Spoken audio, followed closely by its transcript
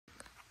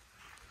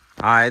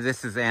Hi,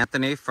 this is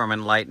Anthony from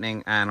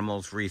Enlightening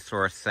Animals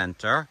Resource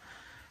Center,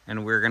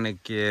 and we're going to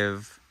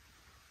give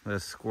the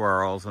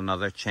squirrels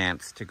another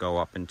chance to go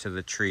up into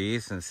the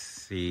trees and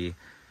see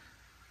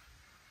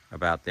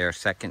about their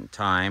second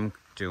time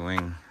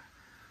doing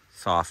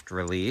soft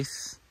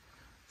release.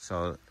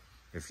 So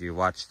if you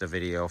watched the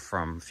video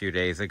from a few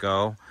days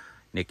ago,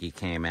 Nicky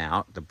came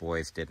out, the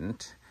boys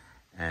didn't,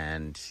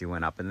 and she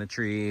went up in the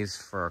trees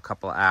for a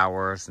couple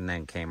hours and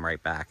then came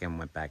right back and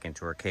went back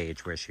into her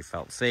cage where she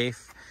felt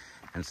safe.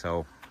 And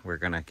so we're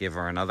going to give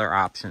her another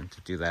option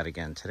to do that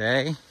again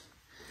today.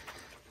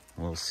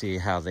 We'll see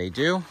how they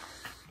do.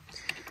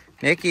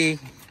 Nicky,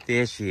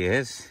 there she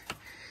is.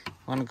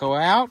 Want to go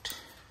out?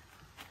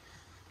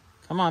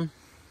 Come on.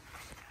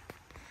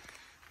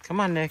 Come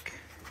on, Nick.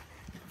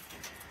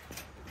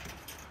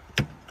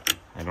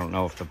 I don't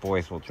know if the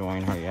boys will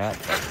join her yet.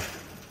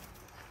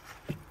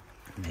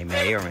 They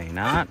may or may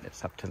not.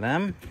 It's up to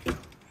them.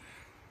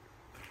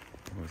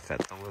 We'll set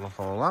the little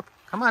hole up.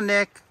 Come on,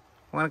 Nick.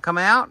 Want to come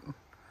out?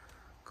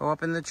 Go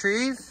up in the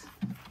trees?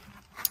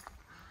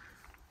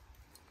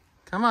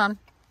 Come on.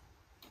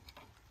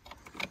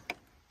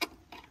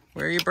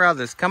 Where are your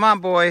brothers? Come on,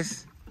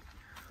 boys.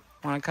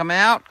 Want to come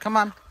out? Come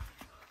on.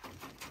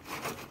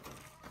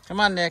 Come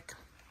on, Nick.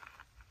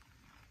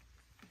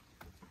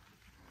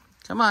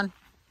 Come on.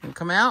 You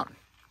come out?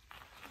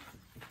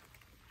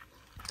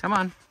 Come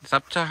on. It's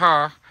up to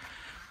her.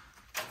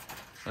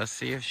 Let's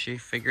see if she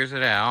figures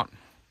it out.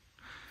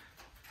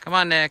 Come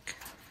on, Nick.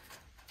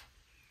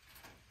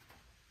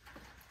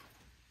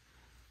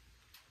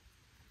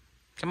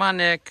 Come on,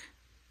 Nick.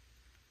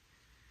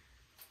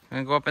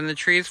 Gonna go up in the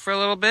trees for a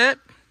little bit?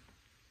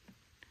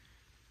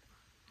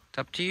 It's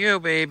up to you,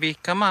 baby.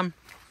 Come on.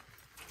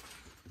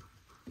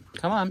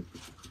 Come on.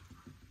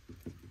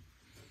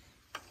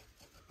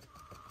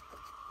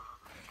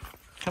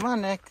 Come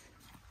on, Nick.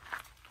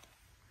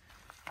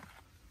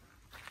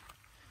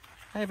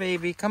 Hey,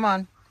 baby. Come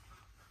on.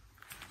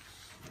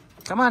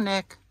 Come on,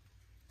 Nick.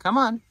 Come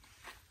on.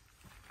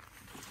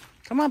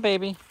 Come on,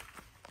 baby.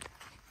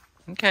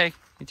 Okay.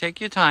 You take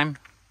your time.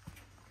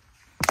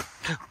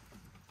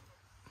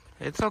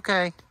 It's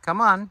okay. Come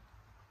on.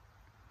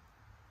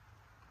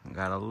 We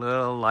got a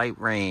little light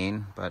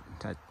rain, but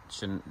that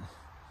shouldn't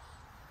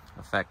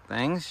affect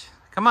things.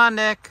 Come on,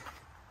 Nick.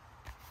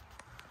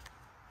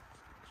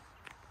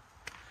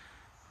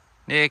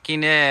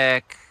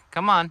 Nick.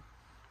 Come on.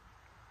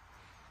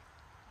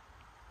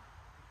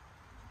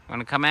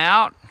 Want to come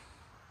out?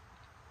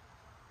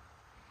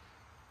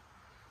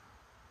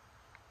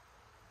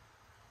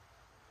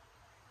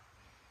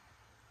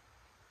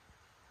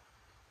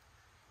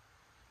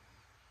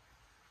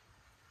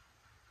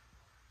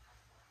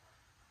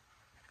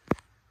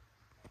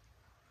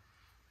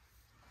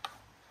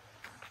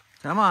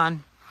 Come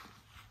on.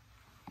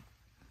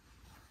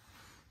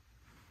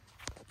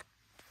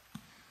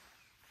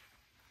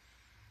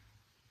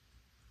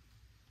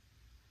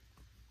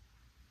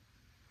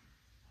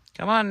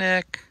 Come on,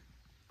 Nick.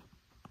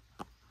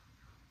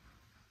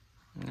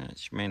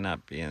 She may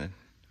not be in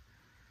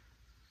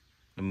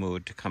the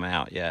mood to come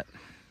out yet.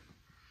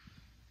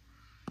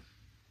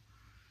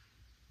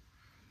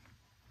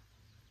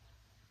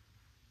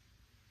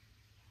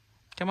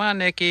 Come on,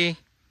 Nicky.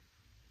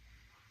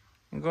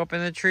 You go up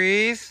in the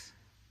trees.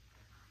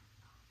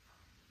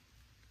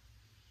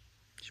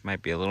 She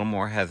might be a little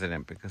more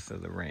hesitant because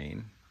of the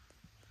rain.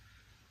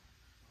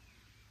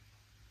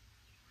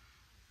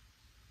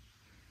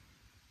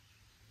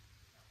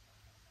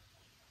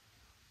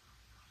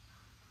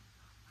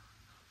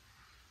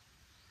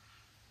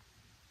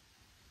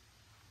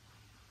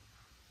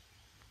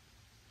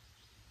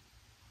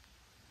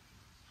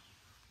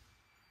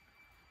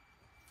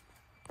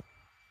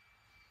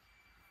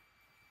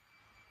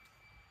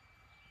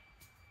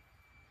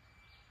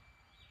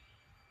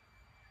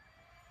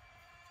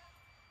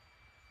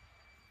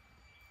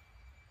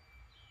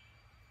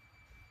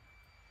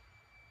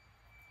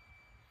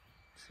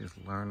 She's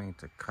learning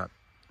to cut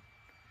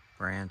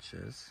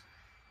branches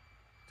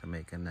to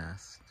make a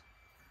nest,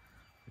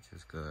 which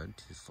is good.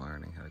 She's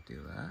learning how to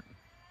do that.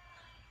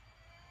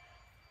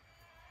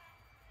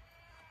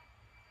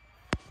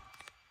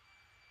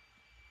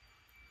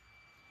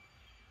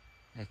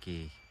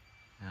 Nicky.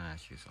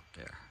 She's up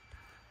there.